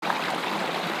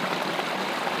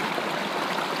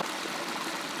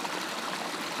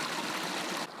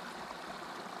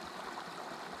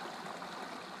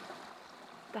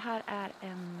här är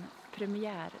en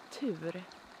premiärtur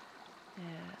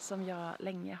som jag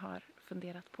länge har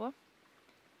funderat på.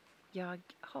 Jag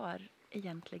har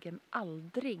egentligen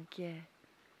aldrig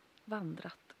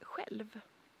vandrat själv.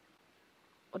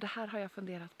 Och det här har jag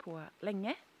funderat på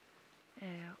länge.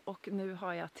 Och nu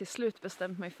har jag till slut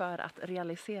bestämt mig för att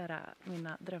realisera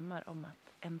mina drömmar om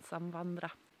att ensam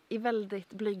vandra. I väldigt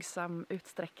blygsam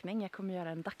utsträckning. Jag kommer göra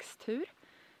en dagstur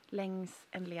längs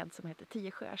en led som heter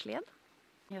 10 sjöars led.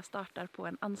 Jag startar på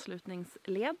en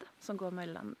anslutningsled som går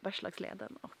mellan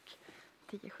Bergslagsleden och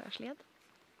 10 sjöars led.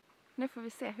 Nu får vi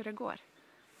se hur det går.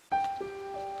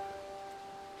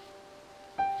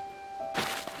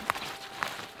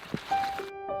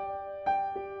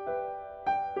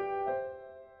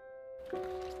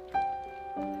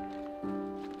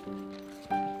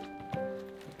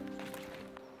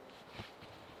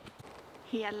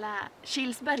 Hela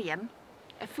Kilsbergen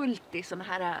är fullt i såna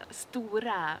här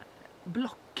stora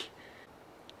block.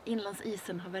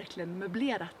 Inlandsisen har verkligen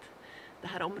möblerat det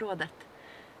här området.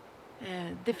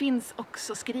 Det finns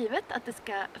också skrivet att det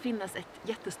ska finnas ett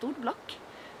jättestort block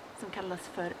som kallas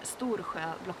för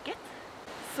Storsjöblocket.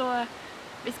 Så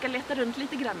vi ska leta runt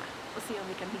lite grann och se om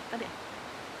vi kan hitta det.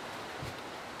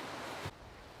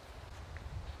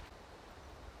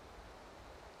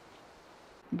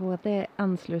 Både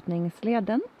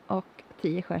anslutningsleden och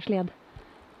 10 skärsled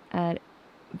är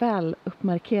väl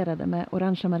uppmarkerade med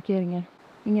orangea markeringar.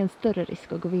 Ingen större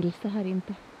risk att gå vilse här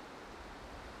inte.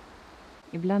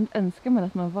 Ibland önskar man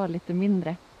att man var lite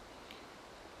mindre.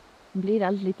 Man blir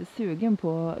alltid lite sugen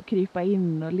på att krypa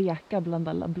in och leka bland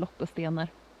alla block och stenar.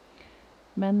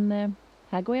 Men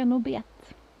här går jag nog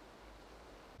bet.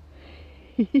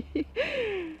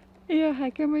 Ja, här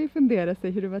kan man ju fundera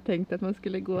sig hur det var tänkt att man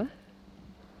skulle gå.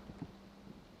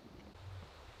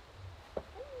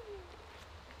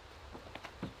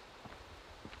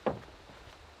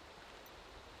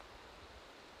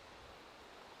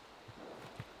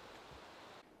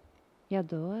 Ja,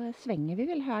 då svänger vi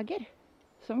väl höger,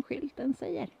 som skylten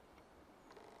säger.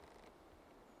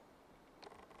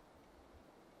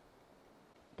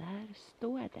 Där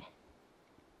står det.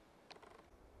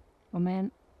 Och med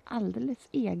en alldeles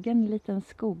egen liten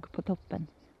skog på toppen.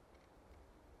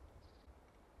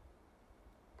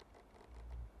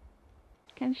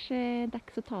 Kanske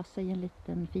dags att ta sig en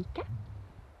liten fika.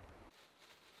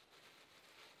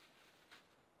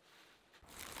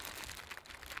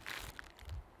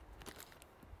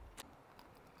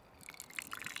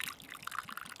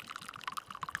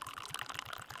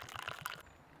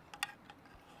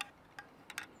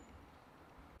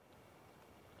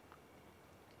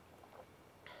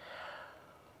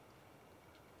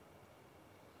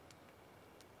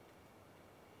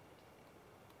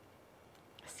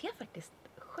 Jag ser faktiskt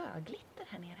sjöglitter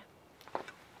här nere.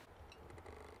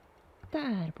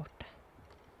 Där borta.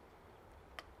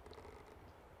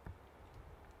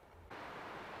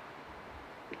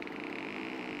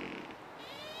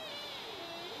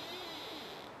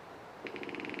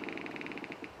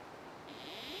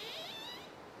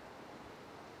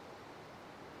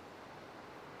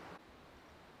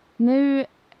 Nu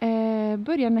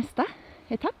börjar nästa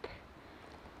etapp.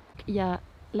 Jag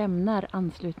lämnar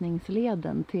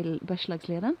anslutningsleden till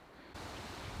Bergslagsleden.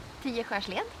 10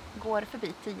 skärsled går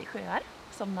förbi 10 sjöar,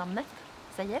 som namnet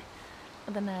säger.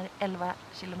 Och den är 11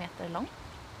 kilometer lång.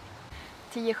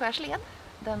 10 skärsled,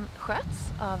 den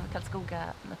sköts av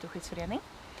Karlskoga naturskyddsförening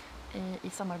i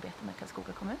samarbete med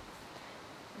Karlskoga kommun.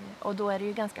 Och då är det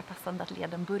ju ganska passande att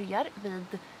leden börjar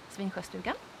vid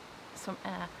Svinsjöstugan, som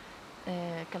är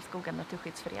Karlskoga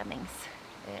naturskyddsförenings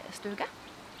stuga.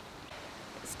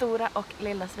 Stora och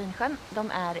lilla Svinsjön,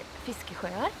 de är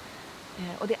fiskesjöar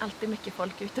och det är alltid mycket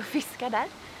folk ute och fiskar där.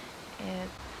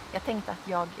 Jag tänkte att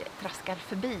jag traskar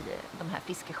förbi de här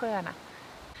fiskesjöarna.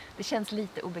 Det känns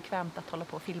lite obekvämt att hålla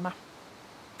på och filma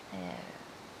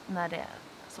när det är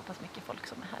så pass mycket folk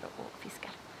som är här och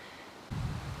fiskar.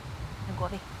 Nu går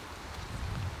vi.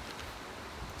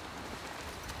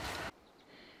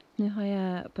 Nu har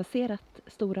jag passerat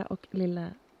Stora och lilla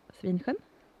Svinsjön.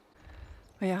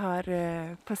 Och jag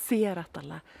har passerat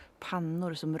alla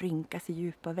pannor som rynkas i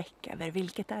djupa veck över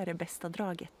vilket är det bästa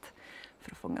draget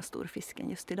för att fånga storfisken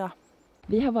just idag.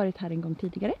 Vi har varit här en gång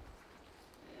tidigare.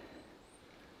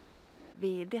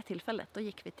 Vid det tillfället då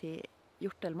gick vi till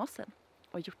Hjortelmossen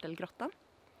och Hjortelgrottan.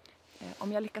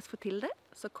 Om jag lyckas få till det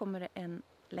så kommer det en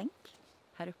länk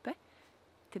här uppe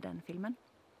till den filmen.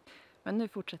 Men nu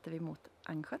fortsätter vi mot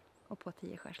Angsjön och på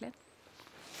 10 skärsled.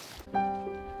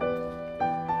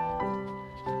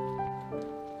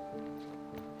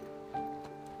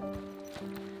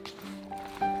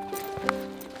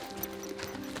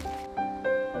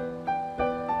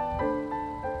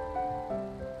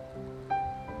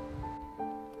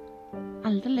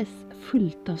 alldeles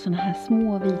fullt av såna här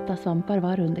små vita svampar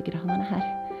var under granarna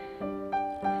här.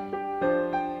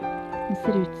 Det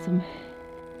ser ut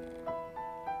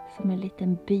som en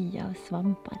liten by av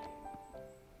svampar.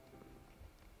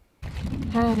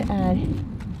 Här är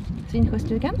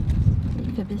Svinsjöstugan,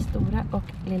 gick förbi Stora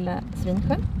och Lilla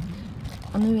Svinsjön.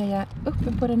 Och nu är jag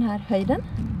uppe på den här höjden.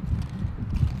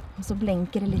 Och så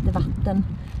blänker det lite vatten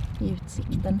i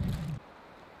utsikten.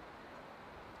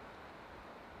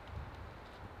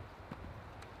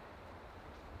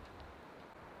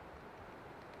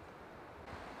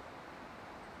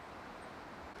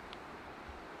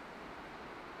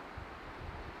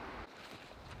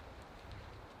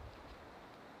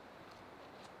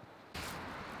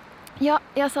 Ja,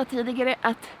 jag sa tidigare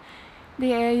att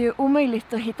det är ju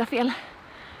omöjligt att hitta fel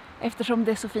eftersom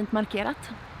det är så fint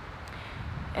markerat.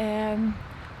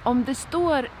 Om det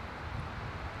står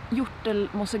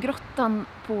Hjortelmossegrottan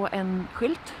på en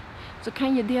skylt så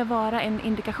kan ju det vara en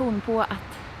indikation på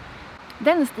att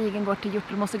den stigen går till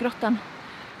Hjortelmossegrottan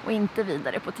och inte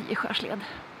vidare på 10 skörsled.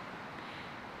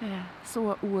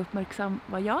 Så ouppmärksam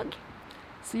var jag,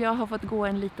 så jag har fått gå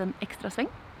en liten extra sväng.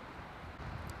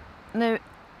 Nu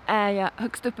är jag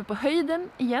högst uppe på höjden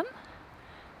igen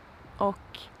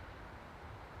och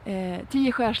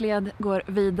 10 skörsled går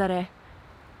vidare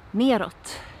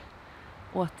neråt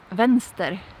åt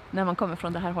vänster när man kommer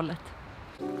från det här hållet.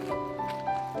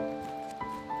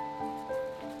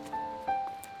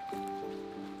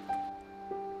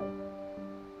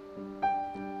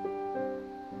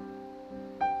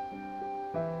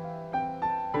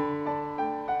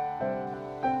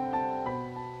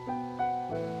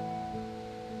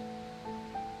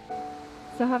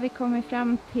 Så har vi kommit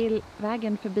fram till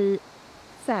vägen förbi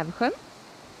Sävsjön.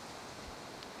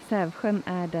 Sävsjön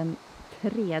är den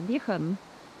 3:e sjön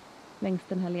längs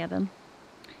den här leden.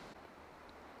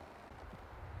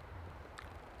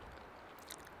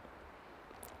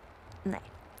 Nej,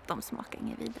 de smakar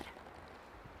inget vidare.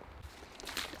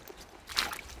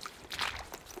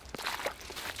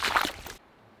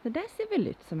 Det där ser väl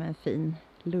ut som en fin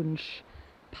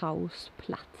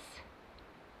lunchpausplats.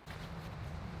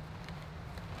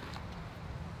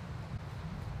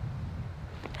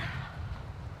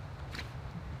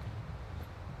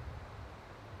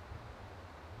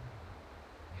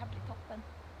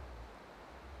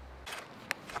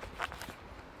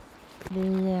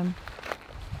 Vi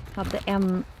hade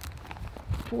en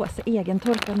påse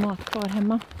egentorkad mat kvar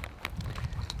hemma.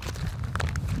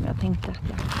 Jag tänkte att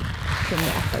jag kunde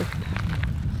äta upp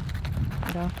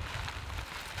idag.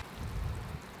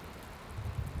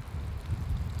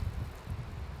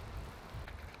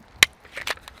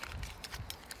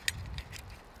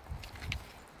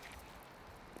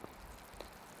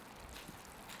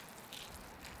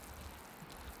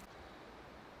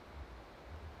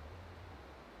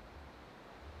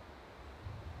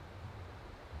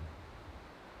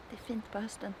 Det är fint på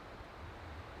hösten.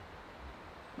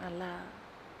 Med alla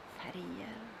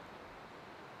färger.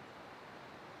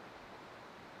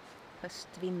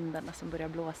 Höstvindarna som börjar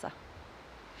blåsa.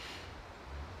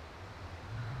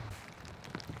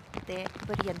 Det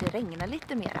började regna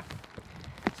lite mera.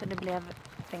 Så det blev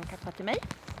regnkappa till mig.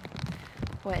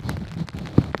 Och ett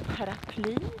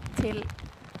paraply till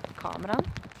kameran.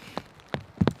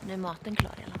 Nu är maten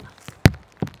klar i alla fall.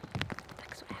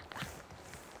 Dags att äta.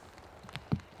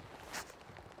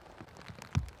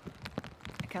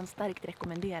 Jag kan starkt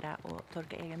rekommendera att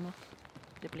torka egen mat.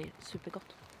 Det blir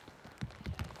supergott.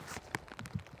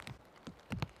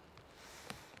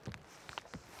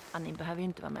 Ni behöver ju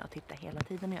inte vara med och titta hela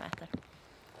tiden när jag äter.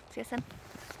 Ses sen.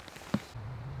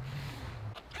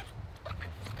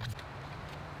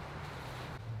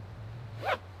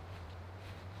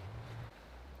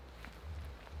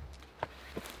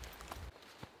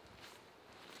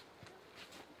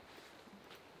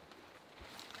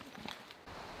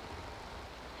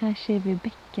 Här ser vi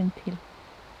bäcken till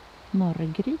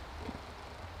Norrgryten.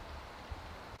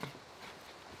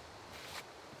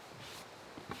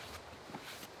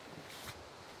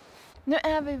 Nu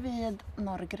är vi vid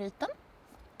Norrgryten,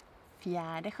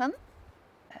 4:e sjön.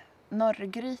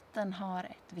 Norrgryten har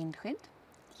ett vindskydd,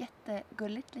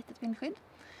 jättegulligt litet vindskydd.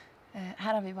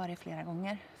 Här har vi varit flera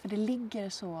gånger, för det ligger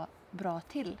så bra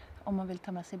till om man vill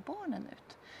ta med sig barnen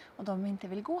ut och de inte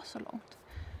vill gå så långt.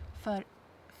 För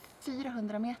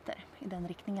 400 meter i den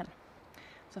riktningen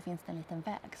så finns det en liten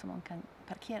väg som man kan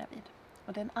parkera vid.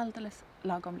 Och det är en alldeles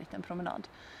lagom liten promenad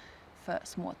för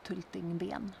små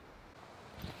tultingben.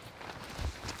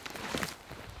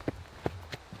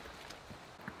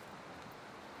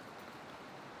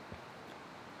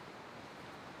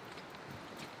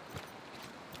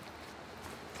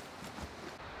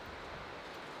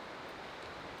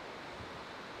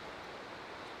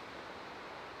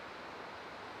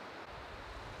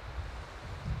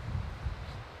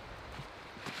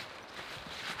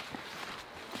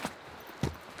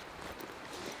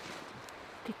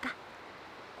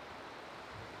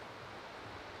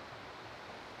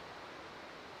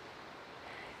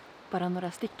 bara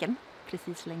några stycken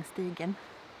precis längs stigen.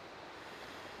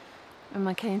 Men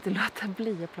man kan ju inte låta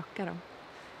bli att plocka dem.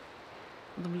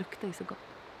 De luktar ju så gott.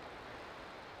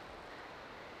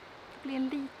 Det blir en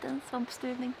liten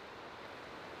svampstuvning.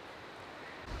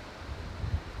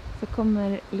 Så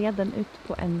kommer leden ut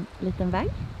på en liten väg.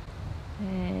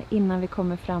 Innan vi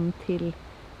kommer fram till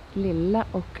lilla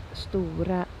och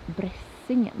stora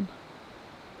Brässingen.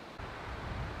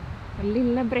 Den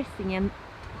lilla Brässingen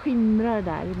skimrar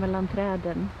där mellan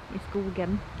träden i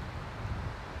skogen.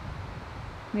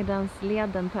 Medan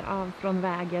leden tar av från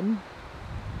vägen.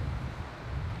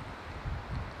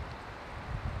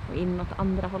 Och in åt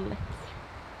andra hållet.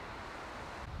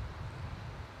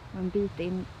 Och en bit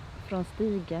in från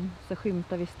stigen så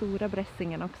skymtar vi stora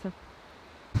Brässingen också.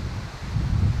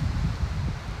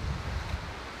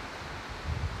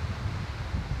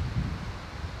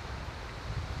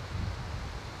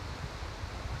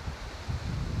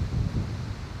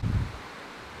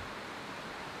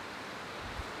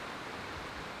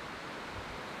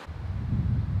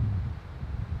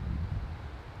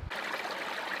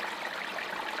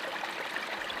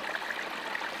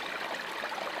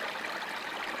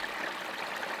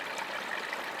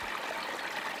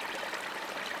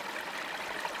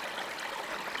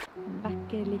 En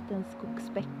vacker liten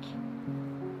skogsbäck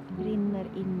rinner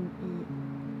in i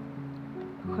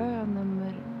sjö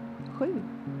nummer 7.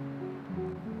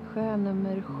 Sjö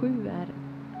nummer 7 är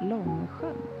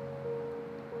Långsjön.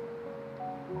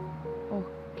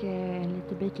 Och en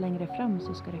liten bit längre fram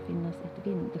så ska det finnas ett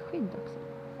vindskydd också.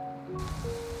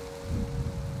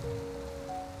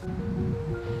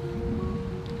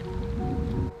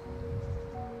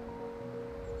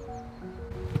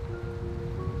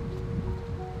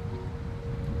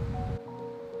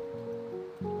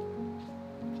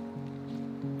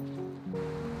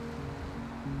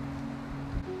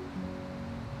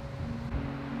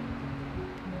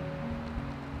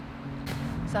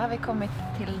 Så har vi kommit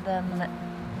till den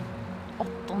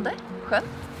 8:e sjön,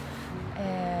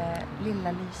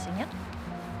 Lilla Lysingen.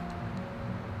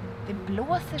 Det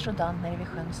blåser sådant nere vid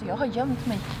sjön så jag har gömt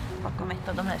mig bakom ett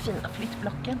av de här fina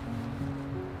flyttblocken.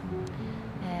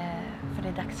 För det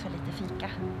är dags för lite fika.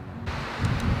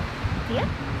 Te.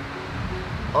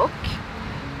 Och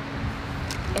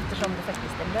eftersom det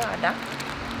faktiskt är lördag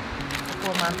så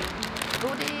får man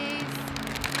godis.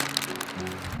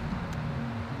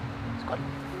 Skål!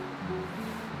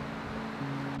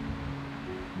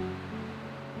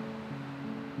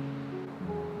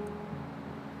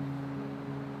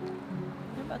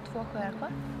 Nu är det bara 2 sjöar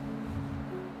kvar.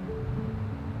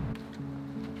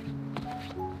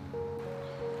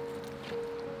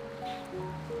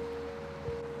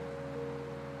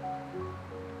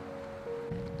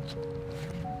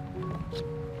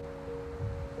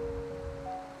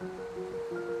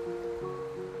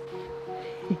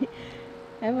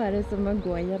 Här var det som att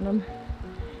gå genom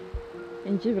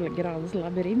en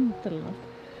julgranslabyrint eller något.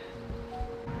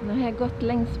 Nu har jag gått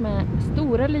längs med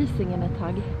Stora Lysingen ett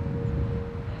tag.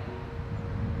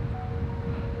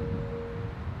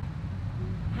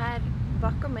 Här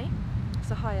bakom mig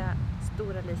så har jag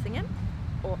Stora Lysingen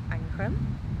och Angsjön.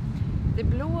 Det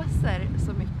blåser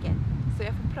så mycket så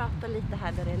jag får prata lite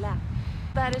här där det lät.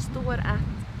 Där det står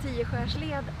att 10 sjöars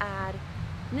led är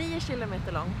 9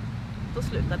 kilometer lång. Då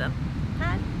slutar den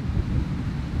här.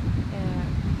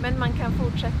 Men man kan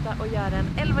fortsätta och göra en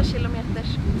 11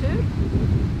 kilometers tur.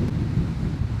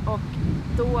 Och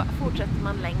då fortsätter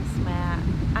man längs med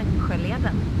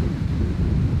Angsjöleden.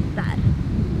 Där,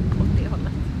 åt det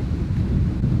hållet.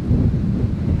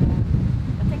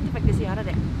 Jag tänkte faktiskt göra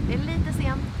det. Det är lite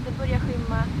sent, det börjar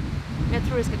skymma. Men jag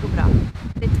tror det ska gå bra.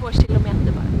 Det är 2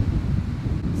 kilometer bara.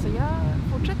 Så jag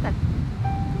fortsätter.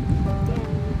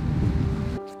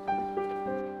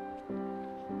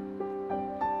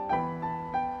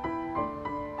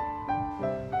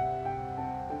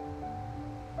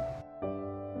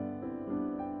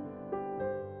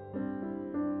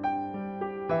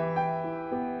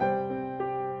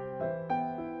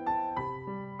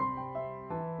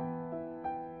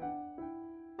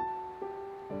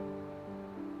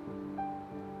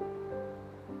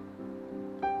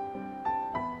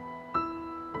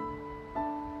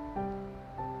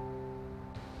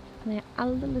 Nu är jag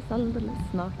alldeles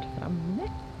snart framme.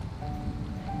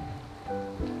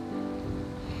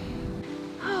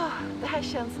 Det här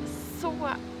känns så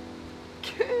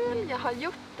kul. Jag har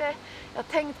gjort det. Jag har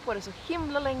tänkt på det så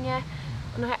himla länge.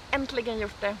 Och nu har jag äntligen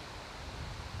gjort det.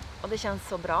 Och det känns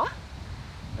så bra.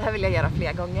 Det här vill jag göra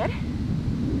fler gånger.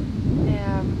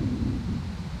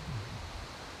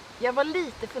 Jag var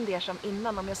lite fundersam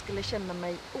innan om jag skulle känna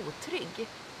mig otrygg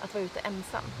att vara ute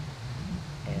ensam.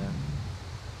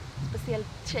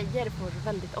 speciellt tjejer får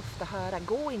väldigt ofta höra: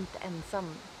 gå inte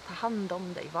ensam, ta hand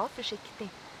om dig, var försiktig.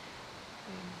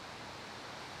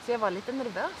 Så jag var lite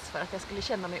nervös för att jag skulle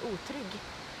känna mig otrygg.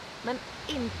 Men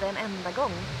inte en enda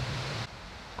gång.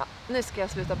 Ja, nu ska jag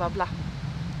sluta babbla.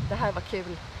 Det här var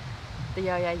kul. Det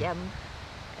gör jag igen.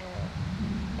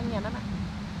 Häng gärna med.